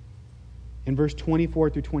 In verse 24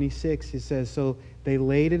 through 26, it says, so they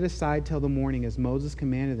laid it aside till the morning as Moses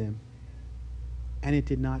commanded them, and it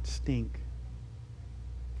did not stink.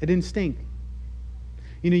 It didn't stink.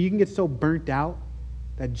 You know, you can get so burnt out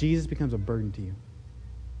that Jesus becomes a burden to you.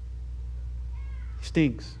 He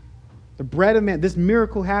stinks. The bread of man, this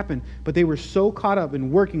miracle happened, but they were so caught up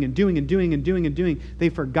in working and doing, they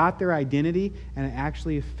forgot their identity, and it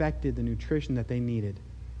actually affected the nutrition that they needed.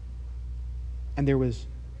 And there was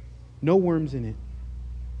no worms in it.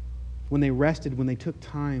 When they rested, when they took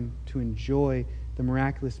time to enjoy the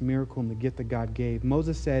miraculous miracle and the gift that God gave,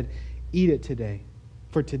 Moses said, eat it today,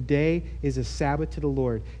 for today is a Sabbath to the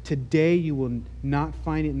Lord. Today you will not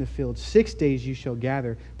find it in the field. 6 days you shall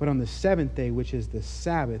gather, but on the 7th day, which is the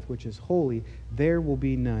Sabbath, which is holy, there will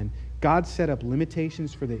be none. God set up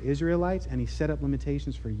limitations for the Israelites, and he set up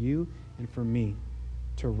limitations for you and for me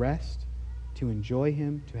to rest, to enjoy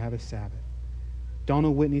him, to have a Sabbath.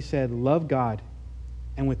 Donald Whitney said, love God,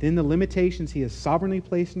 and within the limitations he has sovereignly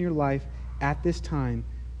placed in your life at this time,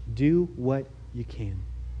 do what you can.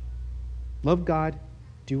 Love God,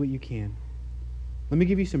 do what you can. Let me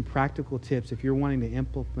give you some practical tips if you're wanting to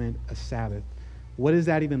implement a Sabbath. What does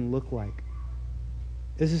that even look like?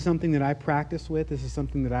 This is something that I practice with. This is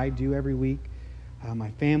something that I do every week,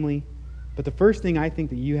 my family. But the first thing I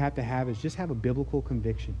think that you have to have is just have a biblical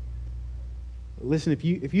conviction. Listen, if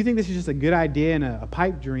you think this is just a good idea and a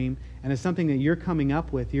pipe dream and it's something that you're coming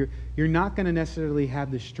up with, you're not going to necessarily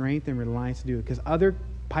have the strength and reliance to do it, because other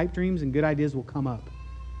pipe dreams and good ideas will come up.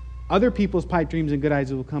 Other people's pipe dreams and good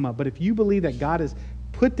ideas will come up. But if you believe that God has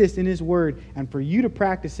put this in his word and for you to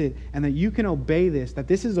practice it and that you can obey this, that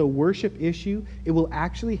this is a worship issue, it will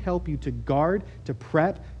actually help you to guard, to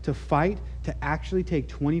prep, to fight, to actually take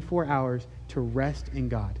 24 hours to rest in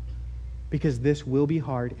God. Because this will be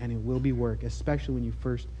hard and it will be work, especially when you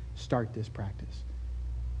first start this practice.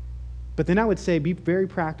 But then I would say be very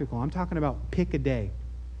practical. I'm talking about pick a day.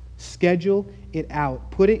 Schedule it out.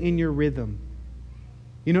 Put it in your rhythm.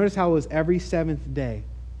 You notice how it was every 7th day.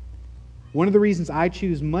 One of the reasons I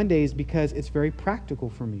choose Monday is because it's very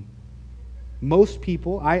practical for me. Most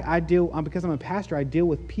people, because I'm a pastor, I deal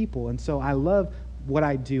with people, and so I love what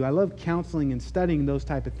I do. I love counseling and studying those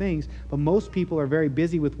type of things, but most people are very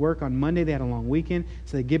busy with work. On Monday, they had a long weekend,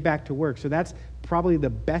 so they get back to work. So that's probably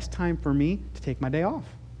the best time for me to take my day off,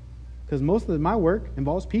 because most of my work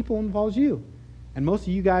involves people, involves you. And most of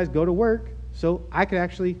you guys go to work, so I could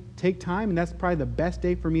actually take time, and that's probably the best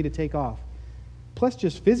day for me to take off. Plus,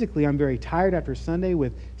 just physically, I'm very tired after Sunday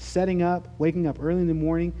with setting up, waking up early in the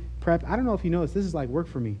morning, prep. I don't know if you noticed, this is like work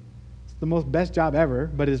for me. It's the most best job ever,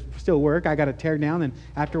 but it's still work. I got to tear down, and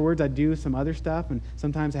afterwards I do some other stuff, and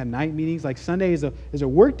sometimes I have night meetings. Like Sunday is a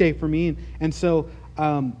work day for me, and so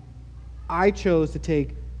I chose to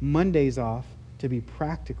take Mondays off to be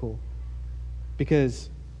practical, because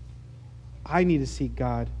I need to seek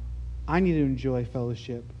God. I need to enjoy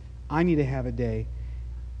fellowship. I need to have a day.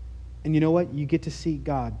 And you know what? You get to seek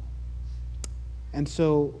God. And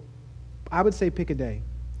so I would say pick a day.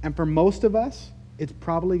 And for most of us, it's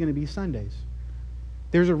probably going to be Sundays.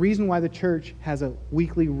 There's a reason why the church has a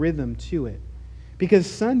weekly rhythm to it. Because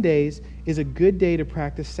Sundays is a good day to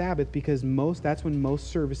practice Sabbath because that's when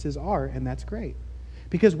most services are, and that's great.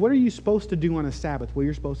 Because what are you supposed to do on a Sabbath? Well,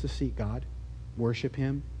 you're supposed to seek God, worship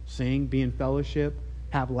Him, sing, be in fellowship,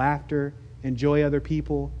 have laughter, enjoy other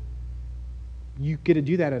people. You get to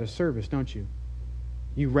do that at a service, don't you?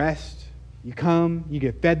 You rest, you come, you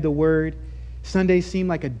get fed the Word. Sundays seem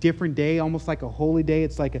like a different day, almost like a holy day.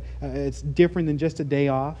 It's like it's different than just a day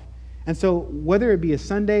off. And so whether it be a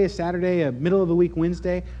Sunday, a Saturday, a middle of the week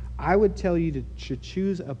Wednesday, I would tell you to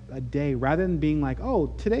choose a day rather than being like, oh,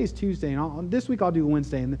 today's Tuesday, and this week I'll do a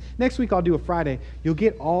Wednesday, and next week I'll do a Friday. You'll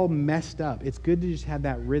get all messed up. It's good to just have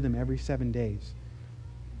that rhythm every 7 days.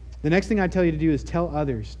 The next thing I tell you to do is tell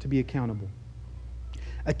others to be accountable.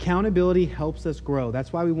 Accountability helps us grow.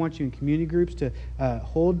 That's why we want you in community groups to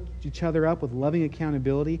hold each other up with loving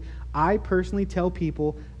accountability. I personally tell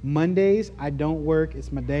people, Mondays, I don't work.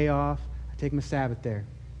 It's my day off. I take my Sabbath there.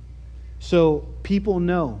 So people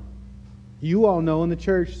know. You all know in the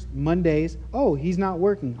church, Mondays, oh, he's not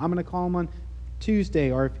working. I'm going to call him on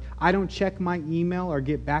Tuesday. Or if I don't check my email or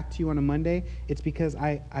get back to you on a Monday, it's because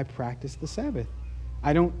I practice the Sabbath.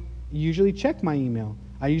 I don't usually check my email.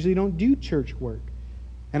 I usually don't do church work.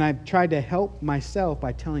 And I've tried to help myself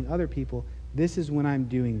by telling other people, this is when I'm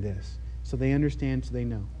doing this. So they understand, so they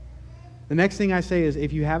know. The next thing I say is,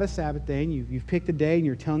 if you have a Sabbath day and you've picked a day and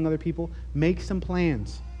you're telling other people, make some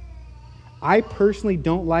plans. I personally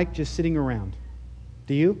don't like just sitting around.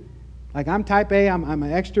 Do you? Like, I'm type A, I'm an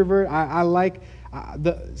extrovert. I like,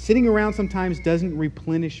 sitting around sometimes doesn't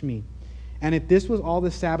replenish me. And if this was all the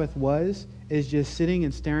Sabbath is just sitting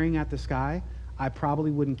and staring at the sky, I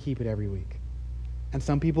probably wouldn't keep it every week. And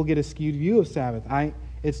some people get a skewed view of Sabbath.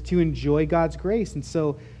 It's to enjoy God's grace. And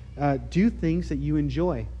so do things that you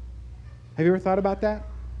enjoy. Have you ever thought about that?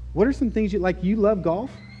 What are some things you love golf?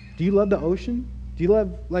 Do you love the ocean? Do you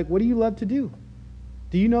love, what do you love to do?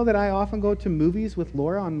 Do you know that I often go to movies with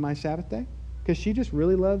Laura on my Sabbath day? Because she just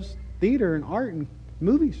really loves theater and art and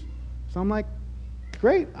movies. So I'm like,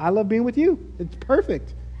 great, I love being with you. It's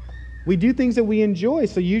perfect. We do things that we enjoy.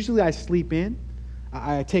 So usually I sleep in.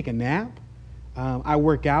 I take a nap. I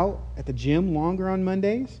work out at the gym longer on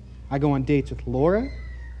Mondays. I go on dates with Laura.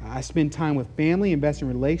 I spend time with family, invest in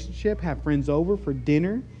relationship, have friends over for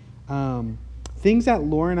dinner. Things that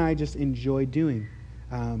Laura and I just enjoy doing.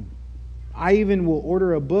 I even will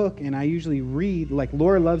order a book and I usually read. Like,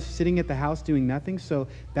 Laura loves sitting at the house doing nothing, so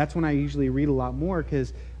that's when I usually read a lot more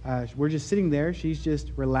because we're just sitting there. She's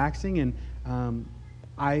just relaxing, and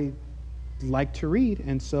I like to read,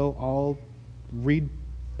 and so I'll read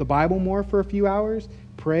the Bible more for a few hours,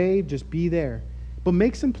 pray, just be there. But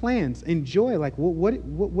make some plans. Enjoy. Like, what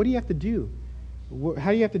do you have to do? How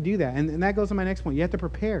do you have to do that? And that goes to my next point. You have to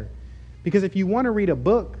prepare. Because if you want to read a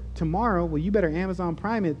book tomorrow, well, you better Amazon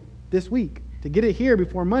Prime it this week to get it here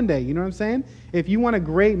before Monday. You know what I'm saying? If you want a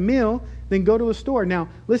great meal, then go to a store. Now,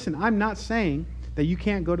 listen, I'm not saying that you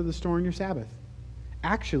can't go to the store on your Sabbath.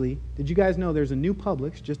 Actually, did you guys know there's a new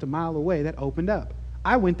Publix just a mile away that opened up?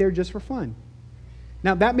 I went there just for fun.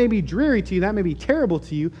 Now, that may be dreary to you, that may be terrible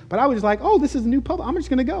to you, but I was just like, oh, this is a new Publix, I'm just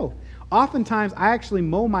going to go. Oftentimes, I actually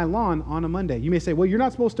mow my lawn on a Monday. You may say, well, you're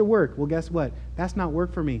not supposed to work. Well, guess what? That's not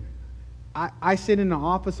work for me. I sit in the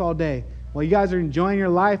office all day. While you guys are enjoying your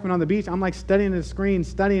life and on the beach, I'm like studying the screen,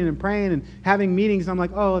 studying and praying and having meetings. I'm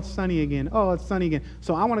like, oh, it's sunny again. Oh, it's sunny again.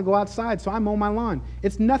 So I want to go outside, so I mow my lawn.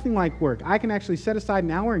 It's nothing like work. I can actually set aside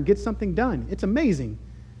an hour and get something done. It's amazing.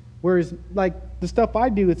 Whereas, like, the stuff I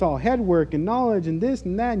do, it's all head work and knowledge and this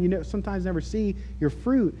and that, and you sometimes never see your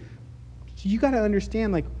fruit. So you got to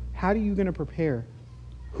understand, like, how are you going to prepare?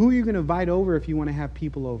 Who are you going to invite over if you want to have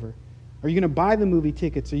people over? Are you going to buy the movie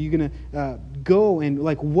tickets? Are you going to go and,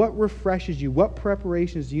 like, what refreshes you? What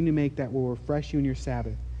preparations do you need to make that will refresh you in your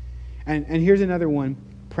Sabbath? And here's another one.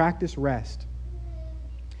 Practice rest.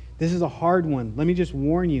 This is a hard one. Let me just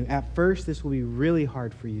warn you. At first, this will be really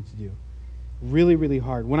hard for you to do. Really, really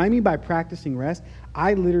hard. When I mean by practicing rest,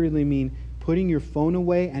 I literally mean putting your phone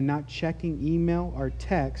away and not checking email or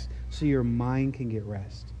text so your mind can get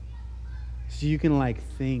rest. So you can, like,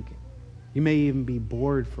 think. You may even be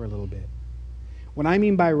bored for a little bit. What I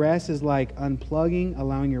mean by rest is like unplugging,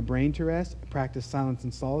 allowing your brain to rest, practice silence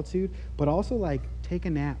and solitude, but also like take a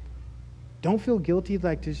nap. Don't feel guilty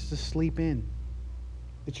like just to sleep in.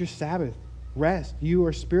 It's your Sabbath. Rest. You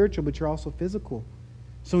are spiritual, but you're also physical.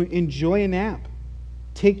 So enjoy a nap.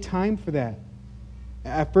 Take time for that.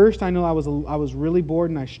 At first, I know I was really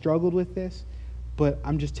bored and I struggled with this, but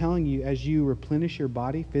I'm just telling you, as you replenish your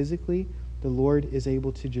body physically, the Lord is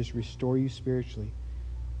able to just restore you spiritually.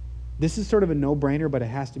 This is sort of a no-brainer, but it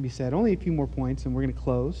has to be said. Only a few more points, and we're going to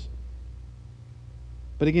close.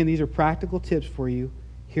 But again, these are practical tips for you.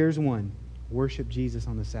 Here's one. Worship Jesus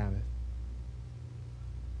on the Sabbath.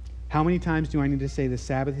 How many times do I need to say the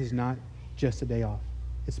Sabbath is not just a day off?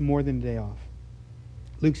 It's more than a day off.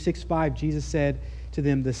 Luke 6:5, Jesus said to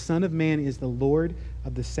them, the Son of Man is the Lord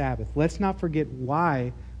of the Sabbath. Let's not forget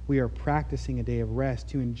why we are practicing a day of rest,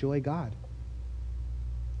 to enjoy God,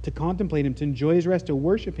 to contemplate Him, to enjoy His rest, to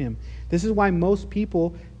worship Him. This is why most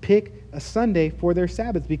people pick a Sunday for their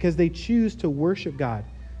Sabbath, because they choose to worship God.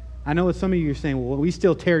 I know what some of you are saying, well, we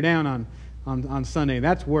still tear down on Sunday.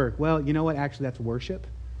 That's work. Well, you know what? Actually, that's worship.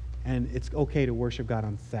 And it's okay to worship God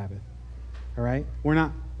on Sabbath. All right? We're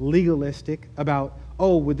not legalistic about,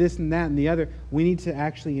 with this and that and the other. We need to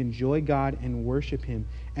actually enjoy God and worship Him.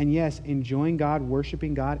 And yes, enjoying God,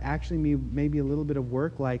 worshiping God, actually may be a little bit of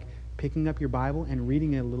work, like picking up your Bible and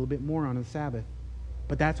reading it a little bit more on the Sabbath.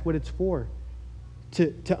 But that's what it's for.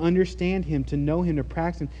 To understand Him, to know Him, to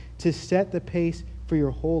practice Him, to set the pace for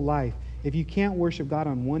your whole life. If you can't worship God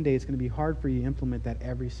on one day, it's going to be hard for you to implement that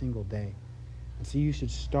every single day. And so you should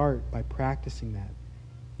start by practicing that.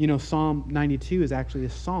 You know, Psalm 92 is actually a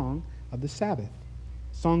song of the Sabbath.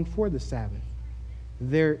 Song for the Sabbath.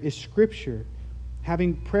 There is scripture,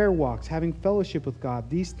 having prayer walks, having fellowship with God.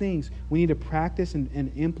 These things, we need to practice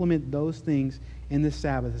and implement those things in the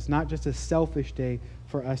Sabbath. It's not just a selfish day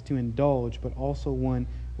for us to indulge, but also one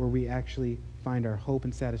where we actually find our hope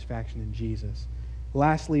and satisfaction in Jesus.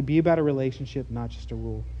 Lastly, be about a relationship, not just a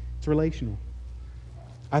rule. It's relational.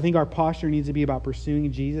 I think our posture needs to be about pursuing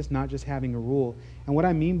Jesus, not just having a rule. And what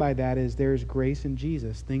I mean by that is there's grace in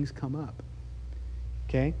Jesus. Things come up.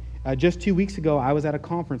 Okay? Just 2 weeks ago, I was at a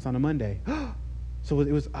conference on a Monday. So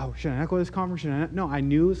it was, should I not go to this conference? Should I not? No, I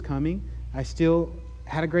knew it was coming. I still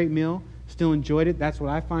had a great meal, still enjoyed it. That's what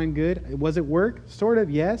I find good. Was it work? Sort of,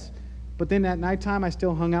 yes. But then at nighttime, I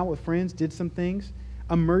still hung out with friends, did some things.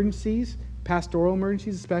 Emergencies, pastoral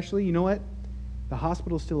emergencies especially. You know what? The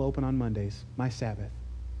hospital's still open on Mondays, my Sabbath.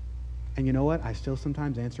 And you know what? I still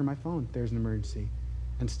sometimes answer my phone if there's an emergency,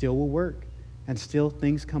 and still will work, and still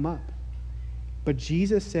things come up. But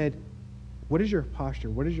Jesus said, what is your posture?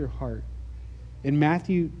 What is your heart? In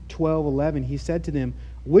Matthew 12:11, He said to them,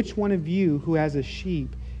 which one of you who has a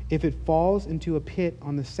sheep, if it falls into a pit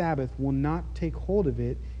on the Sabbath, will not take hold of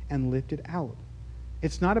it and lift it out?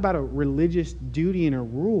 It's not about a religious duty and a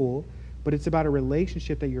rule, but it's about a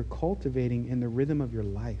relationship that you're cultivating in the rhythm of your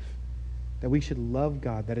life. That we should love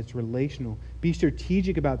God, that it's relational. Be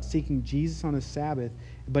strategic about seeking Jesus on the Sabbath,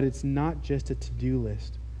 but it's not just a to-do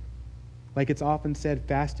list. Like it's often said,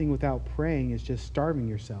 fasting without praying is just starving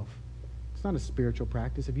yourself. It's not a spiritual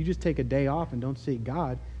practice. If you just take a day off and don't seek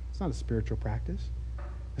God, it's not a spiritual practice.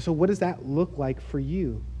 So what does that look like for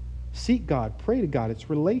you? Seek God, pray to God. It's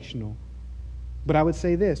relational. But I would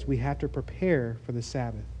say this, we have to prepare for the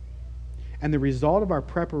Sabbath. And the result of our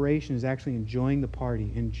preparation is actually enjoying the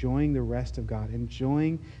party, enjoying the rest of God,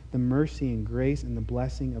 enjoying the mercy and grace and the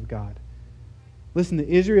blessing of God. Listen, the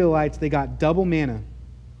Israelites, they got double manna.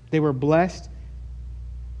 They were blessed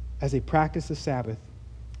as they practiced the Sabbath.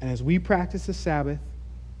 And as we practice the Sabbath,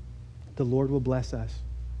 the Lord will bless us.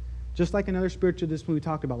 Just like another spiritual discipline we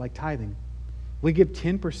talked about, like tithing. We give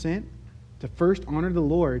 10% to first honor the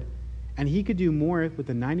Lord, and He could do more with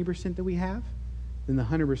the 90% that we have than the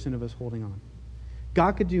 100% of us holding on.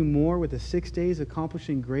 God could do more with the 6 days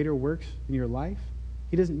accomplishing greater works in your life.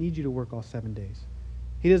 He doesn't need you to work all 7 days.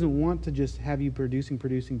 He doesn't want to just have you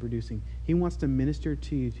producing. He wants to minister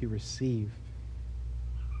to you to receive.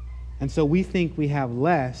 And so we think we have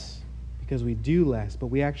less because we do less, but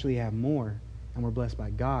we actually have more, and we're blessed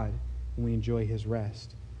by God when we enjoy His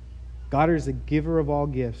rest. God is the giver of all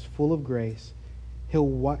gifts, full of grace.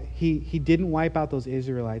 He didn't wipe out those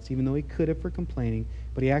Israelites, even though He could have for complaining,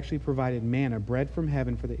 but He actually provided manna, bread from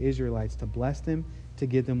heaven for the Israelites to bless them, to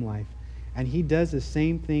give them life. And He does the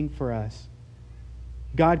same thing for us.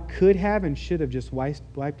 God could have and should have just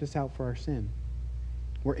wiped us out for our sin.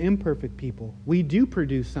 We're imperfect people. We do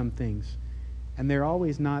produce some things, and they're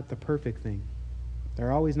always not the perfect thing.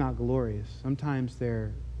 They're always not glorious. Sometimes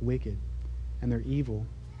they're wicked, and they're evil,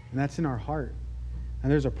 and that's in our heart.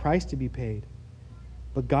 And there's a price to be paid.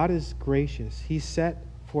 But God is gracious. He set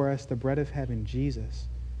for us the bread of heaven, Jesus.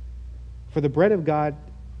 For the bread of God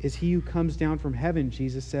is He who comes down from heaven,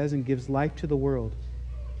 Jesus says, and gives life to the world.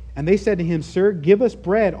 And they said to Him, Sir, give us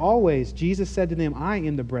bread always. Jesus said to them, I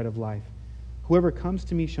am the bread of life. Whoever comes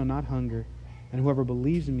to me shall not hunger, and whoever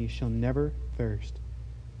believes in me shall never thirst.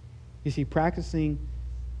 You see, practicing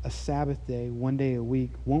a Sabbath day, 1 day a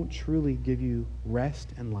week, won't truly give you rest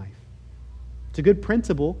and life. It's a good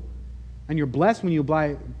principle, And you're blessed when you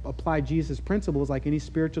apply Jesus' principles like any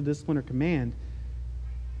spiritual discipline or command.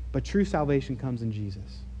 But true salvation comes in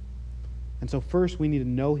Jesus. And so first we need to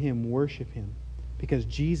know him, worship him. Because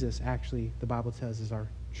Jesus actually, the Bible tells us, is our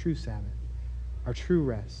true Sabbath, our true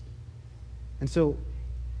rest. And so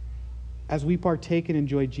as we partake and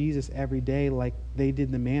enjoy Jesus every day like they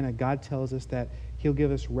did the manna, God tells us that he'll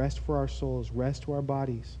give us rest for our souls, rest to our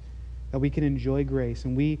bodies, that we can enjoy grace.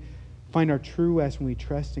 And we find our true rest when we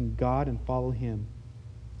trust in God and follow him.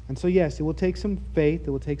 And so yes, it will take some faith,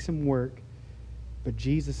 it will take some work, but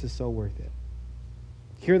Jesus is so worth it.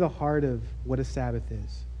 Hear the heart of what a Sabbath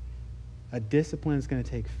is. A discipline is going to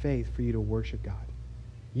take faith for you to worship God.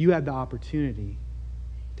 You have the opportunity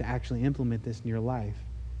to actually implement this in your life,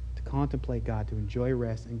 to contemplate God, to enjoy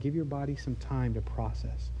rest, and give your body some time to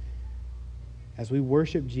process. As we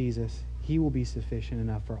worship Jesus, he will be sufficient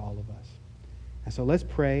enough for all of us. And so let's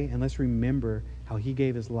pray and let's remember how he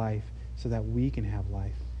gave his life so that we can have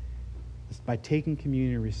life. It's by taking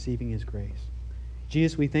communion and receiving his grace.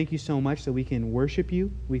 Jesus, we thank you so much that we can worship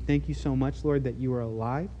you. We thank you so much, Lord, that you are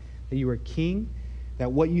alive, that you are king, that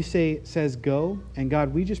what you say says go. And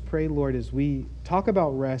God, we just pray, Lord, as we talk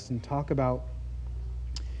about rest and talk about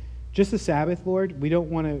just the Sabbath, Lord, we don't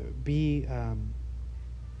want to be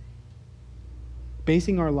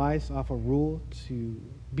basing our lives off a rule to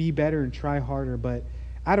be better and try harder, but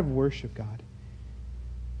out of worship, God.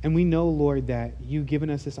 And we know, Lord, that you've given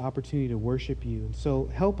us this opportunity to worship you. And so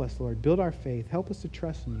help us, Lord, build our faith. Help us to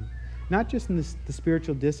trust in you. Not just in the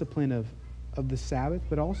spiritual discipline of the Sabbath,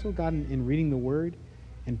 but also, God, in reading the Word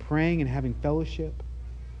and praying and having fellowship.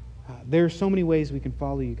 There are so many ways we can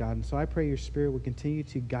follow you, God. And so I pray your Spirit would continue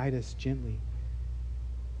to guide us gently.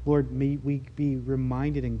 Lord, may we be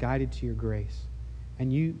reminded and guided to your grace.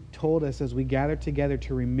 And you told us as we gather together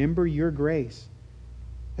to remember your grace,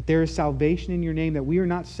 that there is salvation in your name, that we are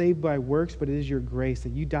not saved by works, but it is your grace,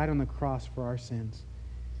 that you died on the cross for our sins.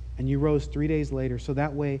 And you rose 3 days later, so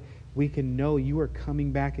that way we can know you are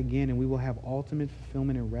coming back again and we will have ultimate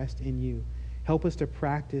fulfillment and rest in you. Help us to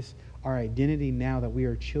practice our identity now that we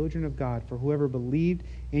are children of God. For whoever believed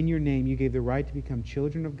in your name, you gave the right to become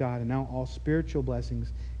children of God, and now all spiritual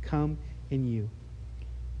blessings come in you.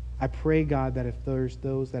 I pray, God, that if there's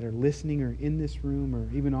those that are listening or in this room or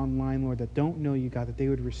even online, Lord, that don't know you, God, that they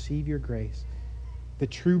would receive your grace, the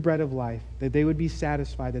true bread of life, that they would be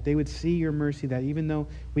satisfied, that they would see your mercy, that even though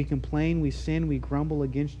we complain, we sin, we grumble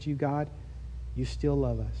against you, God, you still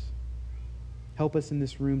love us. Help us in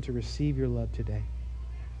this room to receive your love today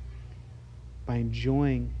by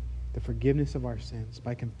enjoying the forgiveness of our sins,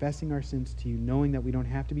 by confessing our sins to you, knowing that we don't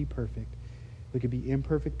have to be perfect. We could be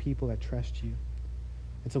imperfect people that trust you.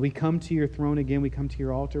 And so we come to your throne again. We come to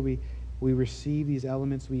your altar. We receive these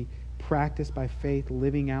elements. We practice by faith,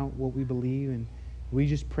 living out what we believe. And we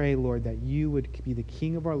just pray, Lord, that you would be the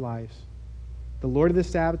King of our lives, the Lord of the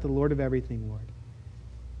Sabbath, the Lord of everything, Lord.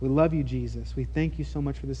 We love you, Jesus. We thank you so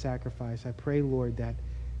much for the sacrifice. I pray, Lord, that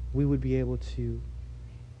we would be able to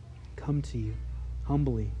come to you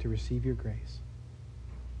humbly to receive your grace.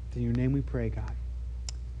 In your name we pray, God.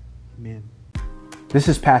 Amen. This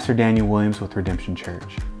is Pastor Daniel Williams with Redemption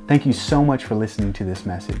Church. Thank you so much for listening to this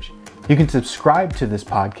message. You can subscribe to this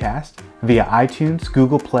podcast via iTunes,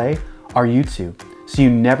 Google Play, or YouTube so you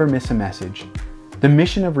never miss a message. The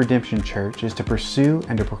mission of Redemption Church is to pursue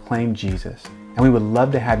and to proclaim Jesus, and we would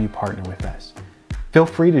love to have you partner with us. Feel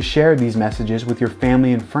free to share these messages with your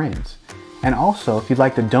family and friends. And also, if you'd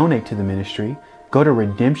like to donate to the ministry, go to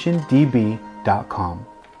redemptiondb.com.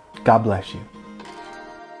 God bless you.